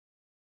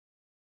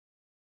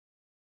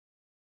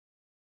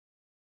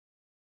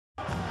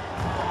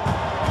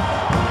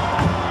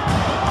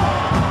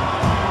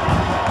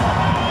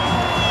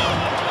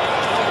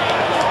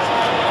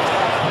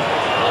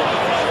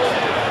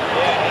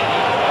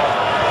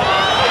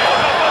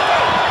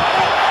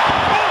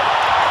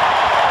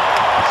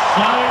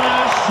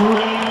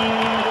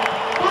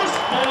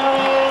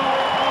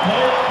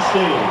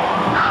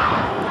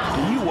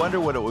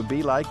what it would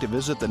be like to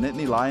visit the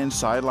Nittany Lions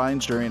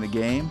sidelines during a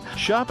game?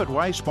 Shop at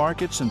Weis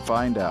Markets and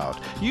find out.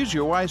 Use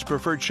your Weis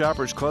Preferred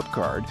Shoppers Club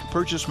card.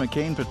 Purchase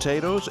McCain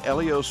potatoes,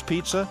 Ellio's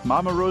pizza,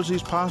 Mama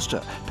Rosie's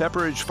pasta,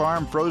 Pepperidge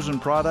Farm Frozen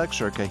products,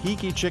 or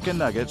Kahiki Chicken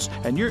nuggets,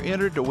 and you're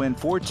entered to win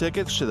 4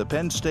 tickets to the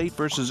Penn State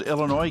versus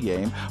Illinois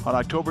game on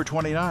October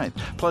 29th,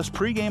 plus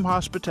pregame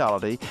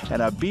hospitality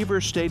and a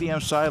Beaver Stadium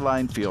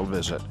sideline field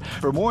visit.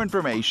 For more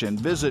information,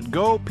 visit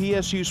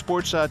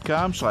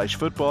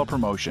gopsusports.com/football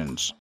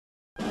promotions.